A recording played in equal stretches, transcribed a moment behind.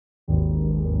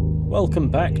Welcome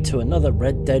back to another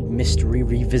Red Dead Mystery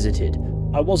Revisited.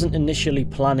 I wasn't initially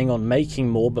planning on making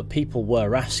more, but people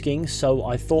were asking, so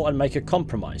I thought I'd make a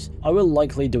compromise. I will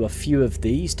likely do a few of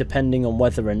these, depending on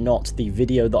whether or not the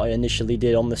video that I initially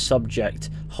did on the subject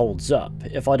holds up.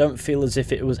 If I don't feel as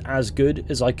if it was as good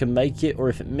as I can make it, or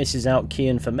if it misses out key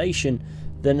information,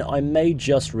 then I may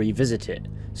just revisit it,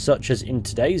 such as in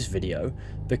today's video,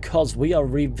 because we are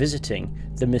revisiting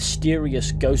the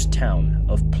mysterious ghost town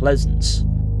of Pleasance.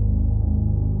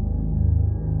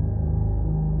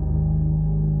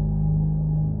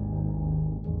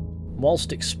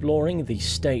 Whilst exploring the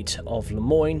state of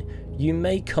Lemoyne, you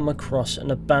may come across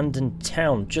an abandoned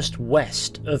town just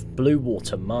west of Blue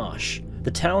Water Marsh.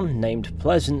 The town, named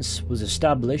Pleasance, was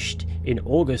established in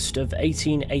August of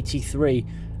 1883,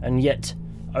 and yet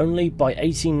only by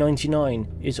 1899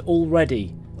 is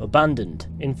already abandoned.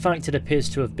 In fact, it appears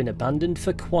to have been abandoned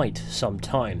for quite some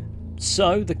time.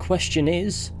 So the question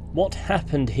is, what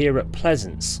happened here at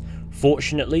Pleasance?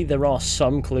 Fortunately, there are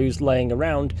some clues laying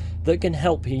around that can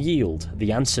help yield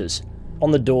the answers.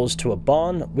 On the doors to a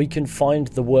barn, we can find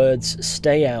the words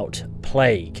 "Stay Out,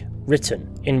 Plague"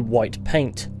 written in white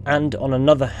paint, and on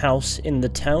another house in the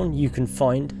town you can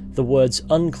find the words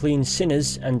 "Unclean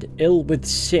Sinners" and "Ill with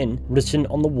Sin" written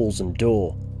on the walls and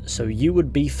door. So you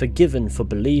would be forgiven for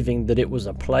believing that it was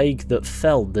a plague that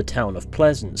felled the town of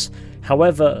Pleasance.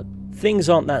 However, things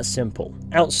aren't that simple.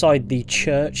 Outside the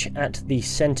church at the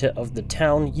centre of the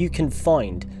town, you can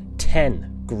find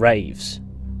 10 graves.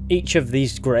 Each of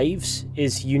these graves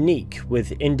is unique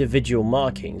with individual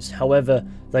markings, however,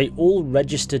 they all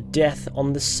register death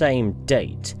on the same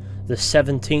date, the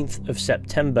 17th of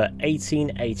September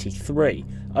 1883,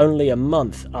 only a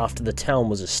month after the town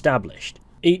was established.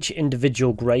 Each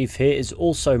individual grave here is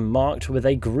also marked with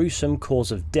a gruesome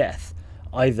cause of death,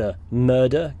 either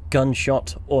murder,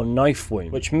 gunshot, or knife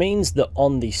wound, which means that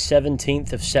on the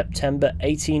 17th of September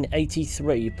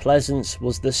 1883, Pleasance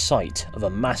was the site of a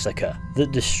massacre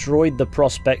that destroyed the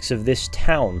prospects of this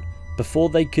town before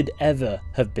they could ever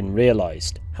have been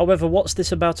realised. However, what's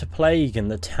this about a plague and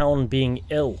the town being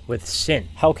ill with sin?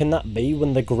 How can that be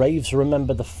when the graves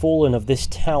remember the fallen of this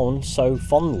town so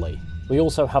fondly? We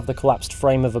also have the collapsed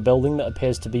frame of a building that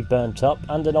appears to be burnt up,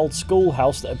 and an old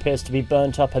schoolhouse that appears to be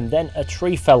burnt up, and then a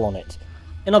tree fell on it.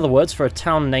 In other words, for a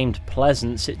town named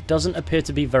Pleasance, it doesn't appear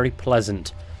to be very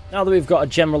pleasant. Now that we've got a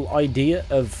general idea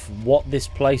of what this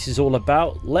place is all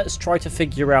about, let's try to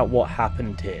figure out what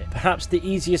happened here. Perhaps the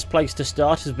easiest place to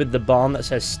start is with the barn that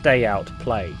says "Stay Out,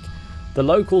 Plague." The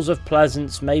locals of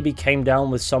Pleasance maybe came down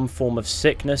with some form of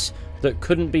sickness that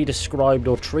couldn't be described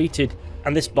or treated,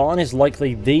 and this barn is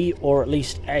likely the, or at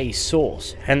least a,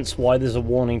 source, hence why there's a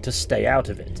warning to stay out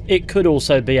of it. It could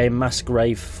also be a mass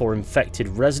grave for infected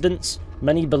residents.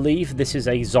 Many believe this is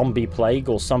a zombie plague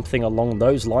or something along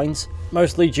those lines,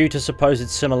 mostly due to supposed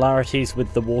similarities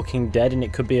with The Walking Dead, and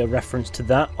it could be a reference to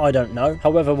that, I don't know.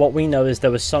 However, what we know is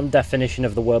there was some definition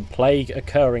of the word plague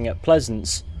occurring at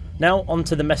Pleasance. Now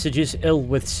onto the messages "Ill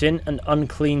with Sin" and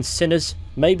 "Unclean Sinners."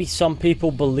 Maybe some people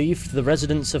believed the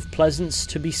residents of Pleasance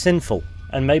to be sinful,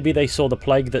 and maybe they saw the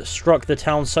plague that struck the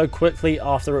town so quickly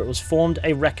after it was formed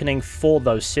a reckoning for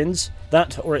those sins.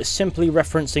 That, or it's simply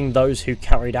referencing those who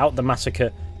carried out the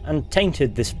massacre and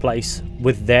tainted this place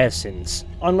with their sins.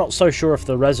 I'm not so sure if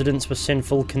the residents were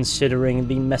sinful, considering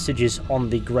the messages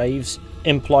on the graves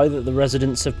imply that the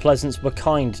residents of Pleasance were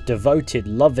kind, devoted,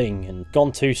 loving, and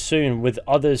gone too soon, with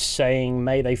others saying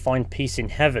may they find peace in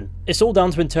heaven. It's all down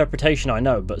to interpretation, I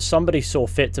know, but somebody saw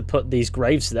fit to put these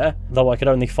graves there, though I could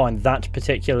only find that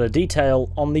particular detail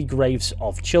on the graves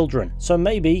of children. So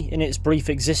maybe, in its brief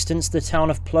existence, the town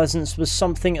of Pleasance was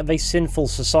something of a sinful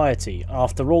society.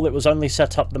 After all, it was only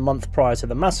set up the month prior to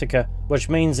the massacre, which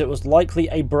means it was likely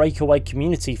a breakaway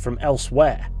community from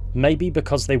elsewhere. Maybe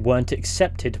because they weren't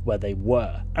accepted where they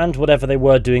were, and whatever they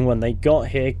were doing when they got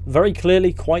here very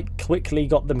clearly quite quickly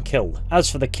got them killed. As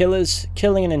for the killers,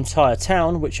 killing an entire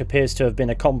town, which appears to have been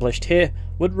accomplished here,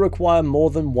 would require more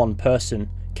than one person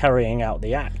carrying out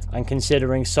the act, and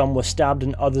considering some were stabbed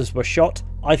and others were shot,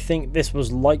 I think this was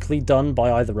likely done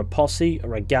by either a posse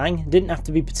or a gang. It didn't have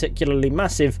to be particularly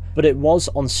massive, but it was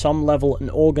on some level an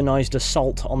organised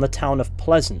assault on the town of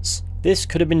Pleasance. This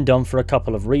could have been done for a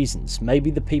couple of reasons.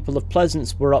 Maybe the people of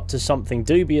Pleasance were up to something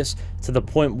dubious to the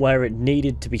point where it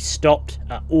needed to be stopped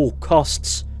at all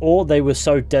costs. or they were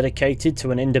so dedicated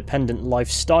to an independent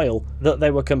lifestyle that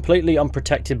they were completely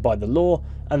unprotected by the law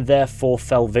and therefore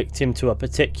fell victim to a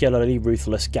particularly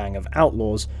ruthless gang of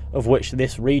outlaws, of which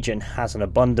this region has an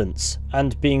abundance.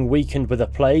 And being weakened with a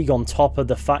plague on top of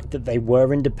the fact that they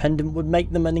were independent would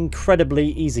make them an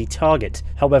incredibly easy target.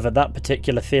 However, that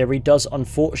particular theory does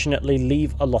unfortunately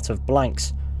leave a lot of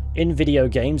blanks. In video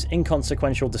games,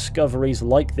 inconsequential discoveries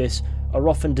like this are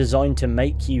often designed to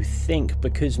make you think,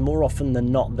 because more often than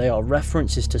not they are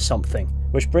references to something.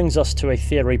 Which brings us to a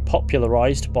theory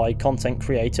popularised by content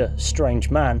creator Strange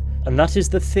Man, and that is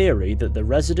the theory that the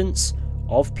residents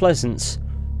of Pleasance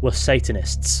were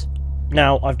Satanists.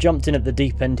 Now, I've jumped in at the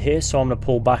deep end here, so I'm going to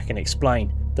pull back and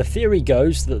explain. The theory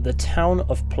goes that the town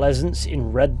of Pleasance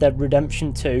in Red Dead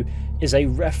Redemption 2 is a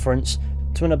reference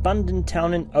to an abandoned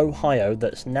town in Ohio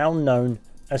that's now known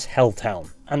as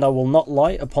Helltown. And I will not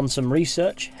lie, upon some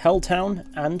research, Helltown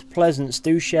and Pleasance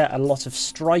do share a lot of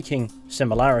striking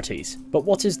similarities. But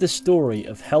what is the story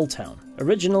of Helltown?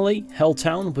 Originally,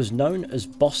 Helltown was known as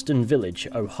Boston Village,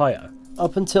 Ohio.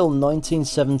 Up until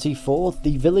 1974,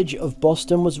 the village of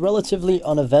Boston was relatively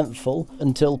uneventful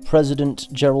until President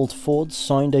Gerald Ford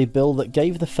signed a bill that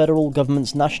gave the federal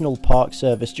government's National Park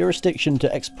Service jurisdiction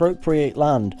to expropriate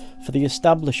land for the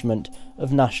establishment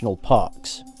of national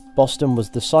parks. Boston was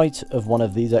the site of one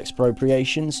of these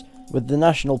expropriations, with the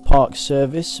National Park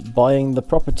Service buying the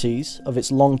properties of its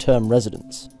long-term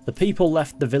residents. The people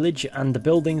left the village and the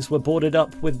buildings were boarded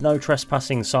up with no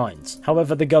trespassing signs.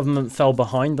 However, the government fell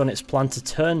behind on its plan to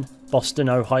turn Boston,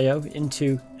 Ohio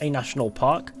into a national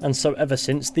park, and so ever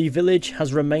since the village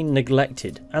has remained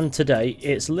neglected, and today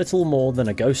it's little more than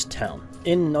a ghost town.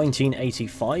 In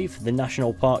 1985, the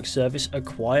National Park Service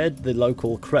acquired the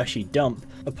local Creshy dump.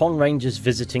 Upon rangers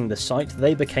visiting the site,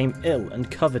 they became ill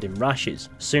and covered in rashes,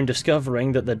 soon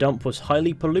discovering that the dump was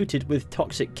highly polluted with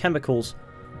toxic chemicals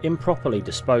improperly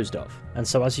disposed of. And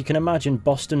so, as you can imagine,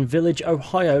 Boston Village,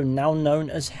 Ohio, now known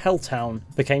as Helltown,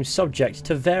 became subject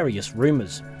to various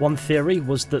rumours. One theory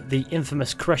was that the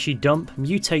infamous Creshy dump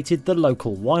mutated the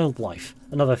local wildlife.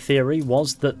 Another theory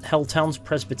was that Helltown's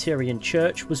Presbyterian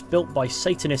church was built by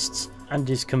Satanists and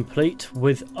is complete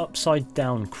with upside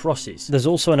down crosses. There's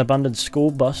also an abandoned school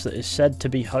bus that is said to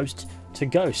be host to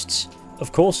ghosts.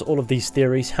 Of course, all of these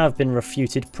theories have been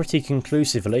refuted pretty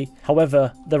conclusively.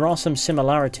 However, there are some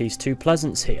similarities to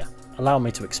Pleasance here. Allow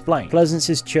me to explain.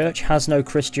 Pleasance's church has no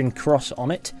Christian cross on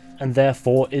it, and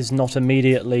therefore is not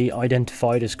immediately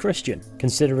identified as Christian.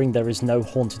 Considering there is no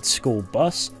haunted school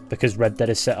bus, because Red Dead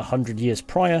is set 100 years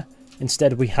prior,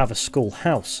 instead we have a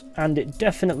schoolhouse, and it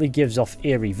definitely gives off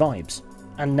eerie vibes.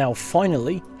 And now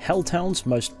finally, Helltown's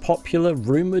most popular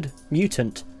rumoured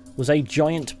mutant was a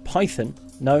giant python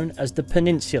known as the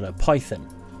Peninsula Python.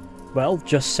 Well,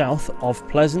 just south of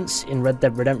Pleasance in Red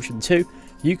Dead Redemption 2,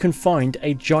 you can find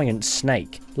a giant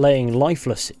snake laying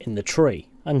lifeless in the tree.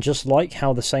 And just like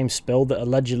how the same spill that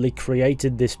allegedly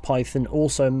created this python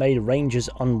also made rangers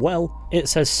unwell, it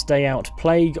says stay out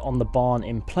plague on the barn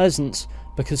in Pleasance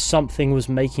because something was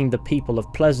making the people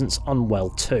of Pleasance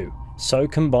unwell too. So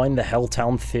combine the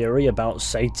Helltown theory about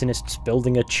Satanists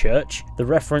building a church, the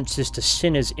references to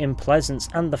sinners in Pleasance,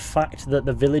 and the fact that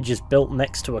the village is built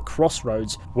next to a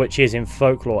crossroads, which is in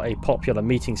folklore a popular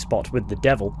meeting spot with the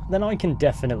devil, then I can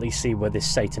definitely see where this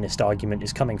Satanist argument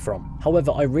is coming from.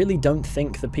 However, I really don't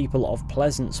think the people of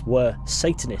Pleasance were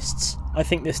Satanists. I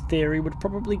think this theory would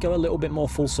probably go a little bit more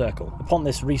full circle. Upon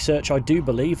this research, I do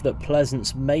believe that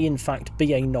Pleasance may in fact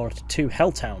be a nod to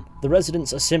Helltown. The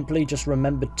residents are simply just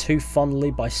remembered too fondly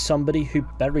by somebody who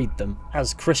buried them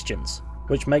as Christians,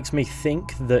 which makes me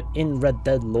think that in Red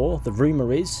Dead lore, the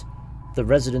rumour is the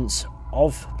residents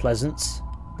of Pleasance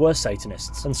were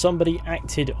Satanists, and somebody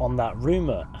acted on that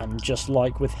rumour, and just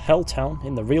like with Helltown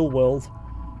in the real world,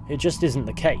 it just isn't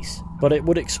the case. But it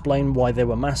would explain why they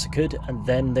were massacred and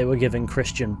then they were given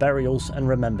Christian burials and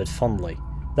remembered fondly.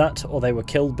 That, or they were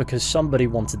killed because somebody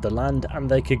wanted the land and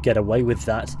they could get away with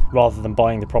that, rather than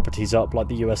buying the properties up like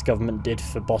the US government did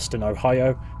for Boston,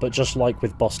 Ohio, but just like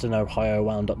with Boston, Ohio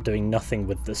wound up doing nothing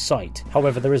with the site.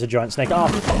 However, there is a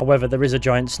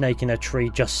giant snake in a tree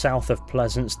just south of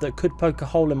Pleasance that could poke a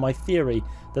hole in my theory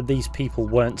that these people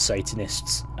weren't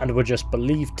Satanists, and were just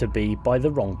believed to be by the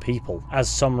wrong people, as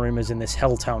some rumours in this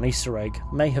Helltown Easter egg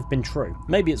may have been true.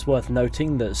 Maybe it's worth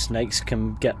noting that snakes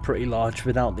can get pretty large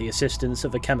without the assistance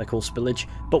of a chemical spillage,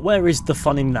 but where is the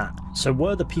fun in that? So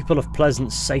were the people of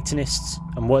Pleasance Satanists,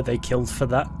 and were they killed for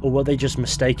that, or were they just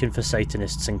mistaken for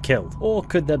Satanists and killed? Or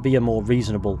could there be a more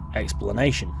reasonable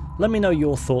explanation? Let me know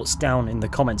your thoughts down in the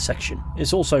comment section.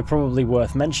 It's also probably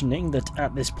worth mentioning that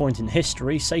at this point in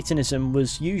history, Satanism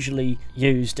was usually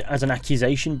used as an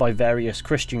accusation by various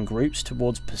Christian groups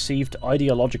towards perceived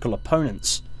ideological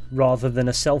opponents, rather than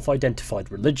a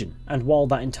self-identified religion. And while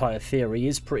that entire theory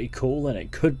is pretty cool and it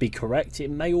could be correct, it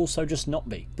may also just not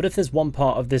be. But if there's one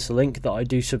part of this link that I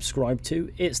do subscribe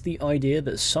to, it's the idea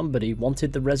that somebody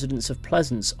wanted the residents of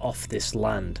Pleasance off this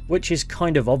land, which is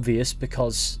kind of obvious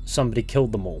because somebody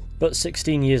killed them all. But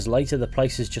 16 years later, the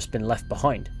place has just been left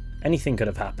behind. Anything could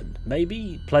have happened.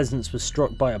 Maybe Pleasance was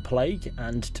struck by a plague,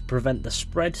 and to prevent the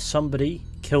spread, somebody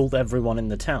killed everyone in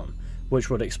the town, which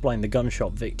would explain the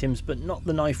gunshot victims, but not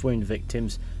the knife wound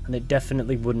victims, and it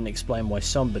definitely wouldn't explain why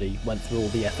somebody went through all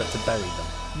the effort to bury them.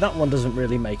 That one doesn't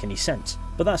really make any sense.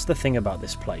 But that's the thing about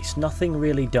this place, nothing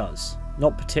really does.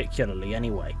 Not particularly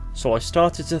anyway. So I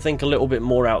started to think a little bit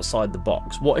more outside the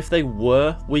box. What if they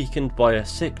were weakened by a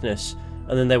sickness,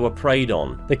 and then they were preyed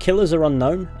on? The killers are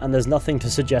unknown, and there's nothing to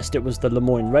suggest it was the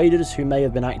Lemoyne Raiders, who may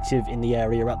have been active in the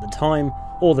area at the time,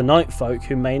 or the Night Folk,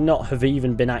 who may not have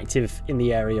even been active in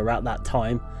the area at that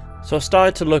time. So I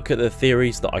started to look at the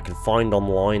theories that I could find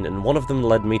online, and one of them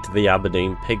led me to the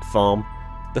Aberdeen pig farm.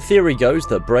 The theory goes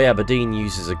that Bray Aberdeen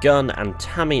uses a gun and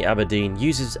Tammy Aberdeen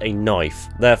uses a knife,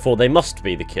 therefore they must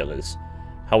be the killers.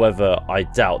 However, I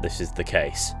doubt this is the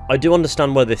case. I do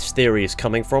understand where this theory is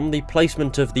coming from. The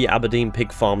placement of the Aberdeen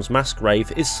pig farm's mass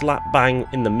grave is slap bang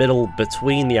in the middle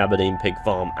between the Aberdeen pig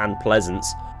farm and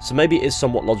Pleasance, so maybe it is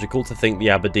somewhat logical to think the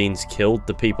Aberdeens killed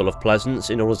the people of Pleasance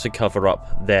in order to cover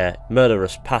up their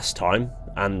murderous pastime,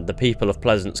 and the people of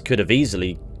Pleasance could have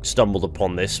easily stumbled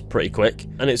upon this pretty quick.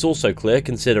 And it's also clear,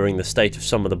 considering the state of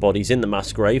some of the bodies in the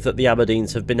mass grave, that the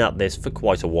Aberdeens have been at this for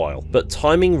quite a while. But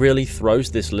timing really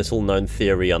throws this little known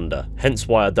theory under, hence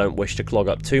why I don't wish to clog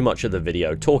up too much of the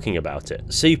video talking about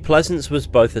it. See, Pleasance was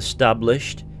both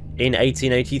established in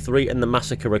 1883 and the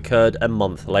massacre occurred a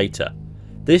month later.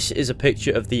 This is a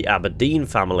picture of the Aberdeen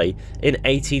family in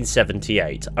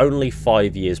 1878, only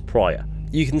 5 years prior.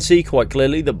 You can see quite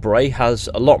clearly that Bray has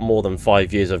a lot more than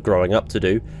 5 years of growing up to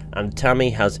do, and Tammy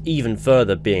has even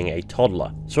further, being a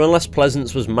toddler. So unless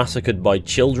Pleasance was massacred by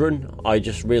children, I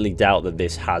just really doubt that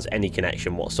this has any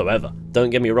connection whatsoever. Don't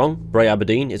get me wrong, Bray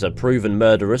Aberdeen is a proven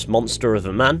murderous monster of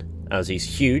a man, as he's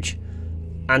huge,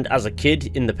 and as a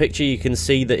kid in the picture you can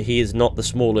see that he is not the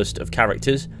smallest of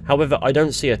characters. However, I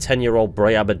don't see a 10-year-old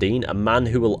Bray Aberdeen, a man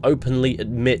who will openly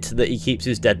admit that he keeps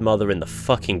his dead mother in the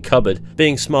fucking cupboard,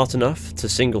 being smart enough to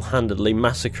single-handedly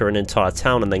massacre an entire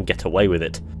town and then get away with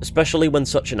it. Especially when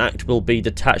such an act will be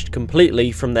detached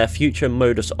completely from their future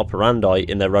modus operandi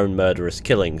in their own murderous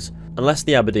killings. Unless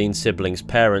the Aberdeen siblings'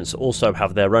 parents also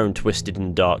have their own twisted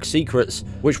and dark secrets,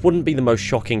 which wouldn't be the most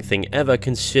shocking thing ever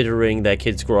considering their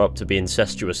kids grow up to be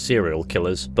incestuous serial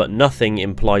killers, but nothing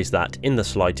implies that in the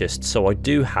slightest, so I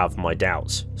do have my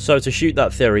doubts. So to shoot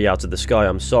that theory out of the sky,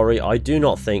 I'm sorry, I do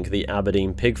not think the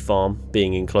Aberdeen pig farm,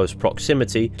 being in close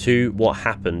proximity to what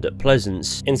happened at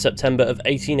Pleasance in September of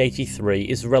 1883,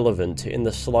 is relevant in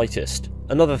the slightest.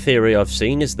 Another theory I've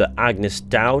seen is that Agnes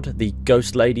Dowd, the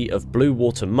ghost lady of Blue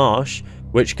Water Marsh,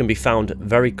 which can be found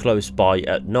very close by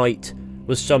at night,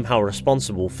 was somehow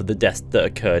responsible for the death that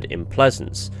occurred in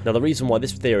Pleasance. Now the reason why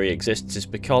this theory exists is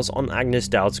because on Agnes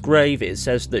Dowd's grave it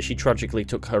says that she tragically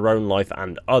took her own life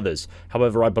and others.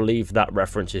 However, I believe that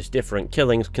references different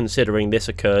killings considering this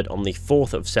occurred on the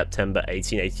 4th of September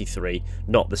 1883,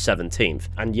 not the 17th.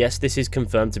 And yes, this is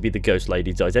confirmed to be the ghost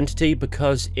lady's identity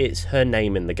because it's her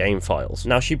name in the game files.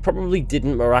 Now she probably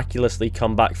didn't miraculously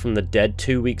come back from the dead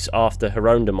 2 weeks after her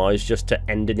own demise just to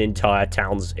end an entire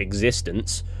town's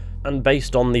existence. And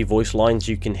based on the voice lines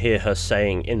you can hear her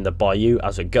saying in the bayou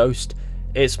as a ghost,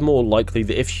 it's more likely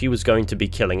that if she was going to be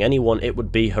killing anyone, it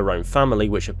would be her own family,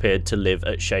 which appeared to live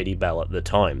at Shady Bell at the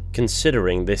time,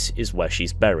 considering this is where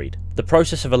she's buried. The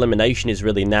process of elimination is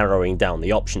really narrowing down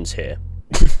the options here.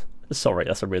 Sorry,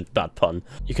 that's a really bad pun.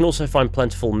 You can also find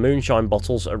plentiful moonshine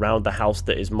bottles around the house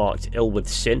that is marked ill with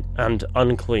sin and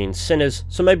unclean sinners,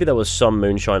 so maybe there was some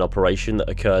moonshine operation that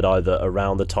occurred either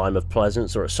around the time of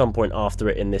Pleasance or at some point after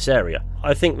it in this area.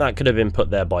 I think that could have been put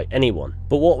there by anyone.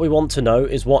 But what we want to know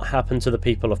is what happened to the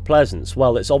people of Pleasance.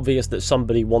 Well, it's obvious that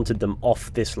somebody wanted them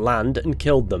off this land and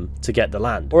killed them to get the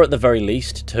land, or at the very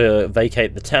least to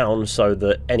vacate the town so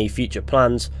that any future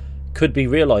plans could be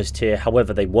realised here,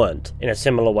 however they weren't, in a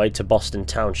similar way to Boston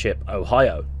Township,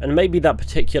 Ohio. And maybe that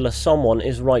particular someone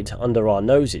is right under our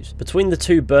noses. Between the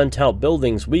two burnt out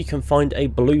buildings we can find a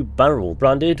blue barrel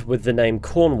branded with the name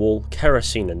Cornwall,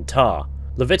 Kerosene and Tar.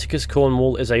 Leviticus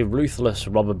Cornwall is a ruthless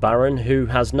robber baron who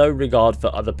has no regard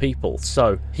for other people,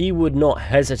 so he would not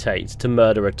hesitate to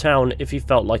murder a town if he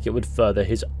felt like it would further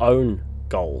his own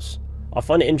goals. I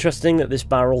find it interesting that this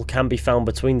barrel can be found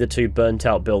between the two burnt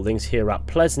out buildings here at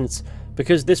Pleasance,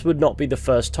 because this would not be the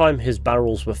first time his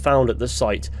barrels were found at the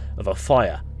site of a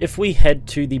fire. If we head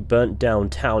to the burnt down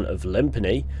town of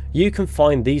Limpany, you can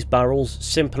find these barrels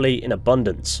simply in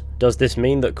abundance. Does this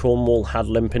mean that Cornwall had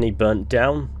Limpany burnt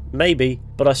down? Maybe,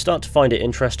 but I start to find it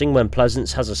interesting when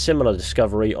Pleasance has a similar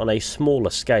discovery on a smaller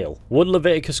scale. Would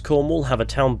Leviticus Cornwall have a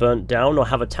town burnt down or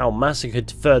have a town massacred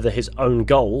to further his own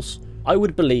goals? I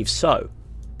would believe so.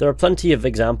 There are plenty of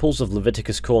examples of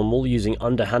Leviticus Cornwall using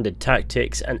underhanded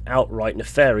tactics and outright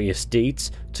nefarious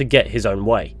deeds to get his own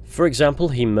way. For example,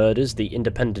 he murders the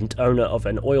independent owner of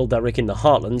an oil derrick in the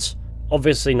Heartlands.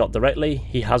 Obviously not directly,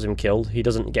 he has him killed, he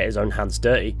doesn't get his own hands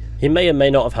dirty. He may or may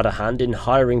not have had a hand in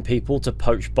hiring people to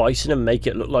poach bison and make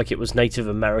it look like it was Native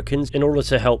Americans in order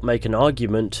to help make an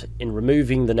argument in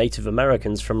removing the Native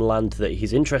Americans from land that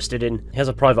he's interested in. He has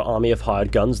a private army of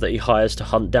hired guns that he hires to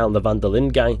hunt down the Van der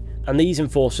Linde gang, and these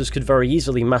enforcers could very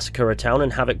easily massacre a town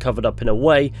and have it covered up in a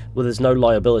way where there's no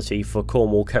liability for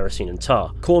Cornwall, Kerosene and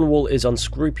Tar. Cornwall is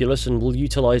unscrupulous and will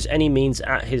utilise any means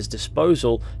at his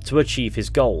disposal to achieve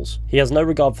his goals. He has no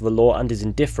regard for the law and is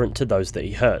indifferent to those that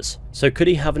he hurts. So could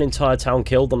he have an entire town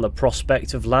killed on the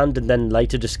prospect of land and then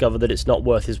later discover that it's not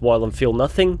worth his while and feel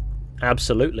nothing?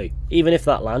 Absolutely. Even if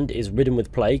that land is ridden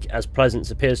with plague, as Pleasance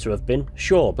appears to have been,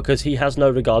 sure, because he has no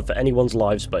regard for anyone's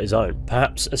lives but his own.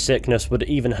 Perhaps a sickness would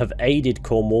even have aided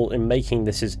Cornwall in making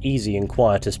this as easy and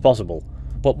quiet as possible.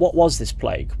 But what was this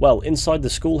plague? Well, inside the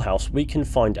schoolhouse we can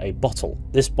find a bottle.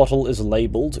 This bottle is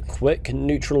labelled Quick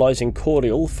Neutralising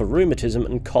Cordial for Rheumatism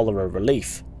and Cholera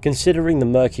Relief. Considering the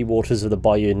murky waters of the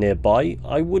bayou nearby,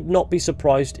 I would not be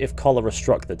surprised if cholera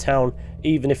struck the town,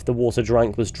 even if the water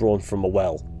drank was drawn from a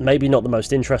well. Maybe not the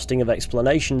most interesting of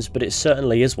explanations, but it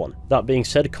certainly is one. That being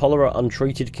said, cholera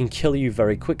untreated can kill you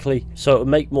very quickly, so it would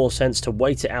make more sense to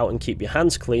wait it out and keep your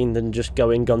hands clean than just go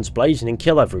in guns blazing and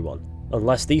kill everyone.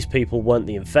 Unless these people weren't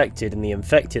the infected, and the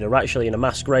infected are actually in a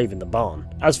mass grave in the barn.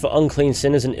 As for unclean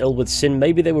sinners and ill with sin,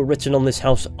 maybe they were written on this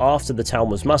house after the town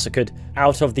was massacred,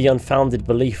 out of the unfounded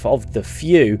belief of the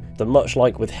few that, much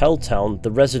like with Helltown,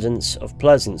 the residents of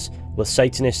Pleasance were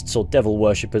Satanists or devil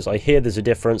worshippers. I hear there's a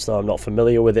difference, though I'm not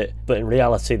familiar with it, but in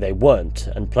reality they weren't,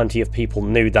 and plenty of people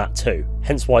knew that too,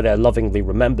 hence why they're lovingly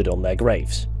remembered on their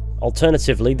graves.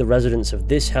 Alternatively, the residents of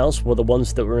this house were the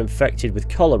ones that were infected with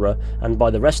cholera, and by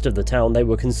the rest of the town they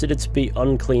were considered to be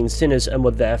unclean sinners and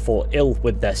were therefore ill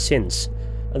with their sins.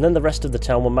 And then the rest of the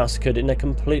town were massacred in a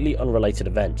completely unrelated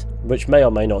event, which may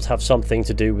or may not have something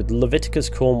to do with Leviticus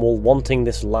Cornwall wanting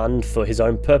this land for his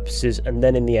own purposes and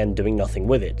then in the end doing nothing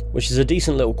with it, which is a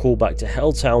decent little callback to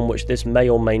Helltown, which this may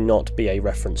or may not be a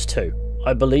reference to.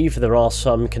 I believe there are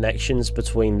some connections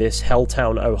between this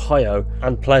Helltown, Ohio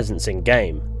and Pleasance in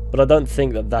game, but I don't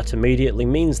think that that immediately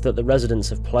means that the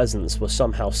residents of Pleasance were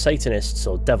somehow Satanists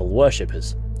or devil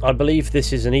worshippers. I believe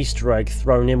this is an Easter egg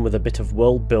thrown in with a bit of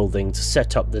world building to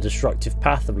set up the destructive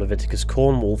path of Leviticus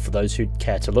Cornwall for those who'd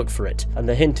care to look for it, and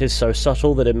the hint is so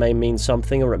subtle that it may mean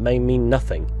something or it may mean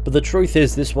nothing. But the truth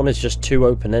is, this one is just too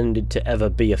open-ended to ever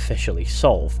be officially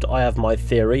solved. I have my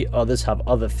theory, others have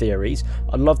other theories.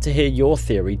 I'd love to hear your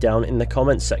theory down in the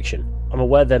comments section. I'm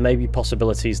aware there may be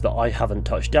possibilities that I haven't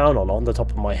touched down on the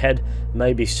top of my head.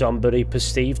 Maybe somebody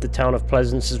perceived the town of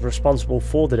Pleasance as responsible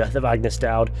for the death of Agnes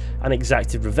Dowd and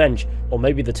exacted revenge, or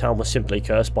maybe the town was simply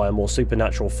cursed by a more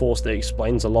supernatural force that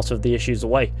explains a lot of the issues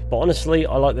away. But honestly,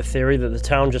 I like the theory that the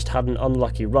town just had an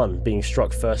unlucky run, being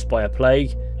struck first by a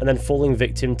plague, and then falling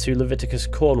victim to Leviticus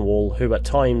Cornwall, who at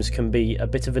times can be a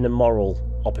bit of an immoral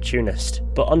opportunist.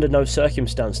 But under no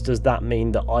circumstance does that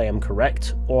mean that I am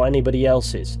correct or anybody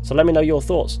else is. So let me know your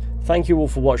thoughts. Thank you all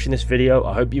for watching this video.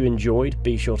 I hope you enjoyed.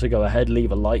 Be sure to go ahead,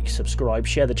 leave a like, subscribe,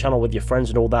 share the channel with your friends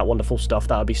and all that wonderful stuff.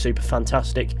 That would be super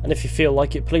fantastic. And if you feel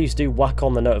like it, please do whack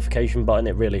on the notification button.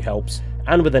 It really helps.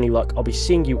 And with any luck, I'll be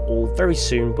seeing you all very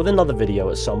soon with another video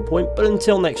at some point. But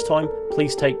until next time,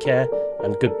 please take care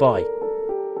and goodbye.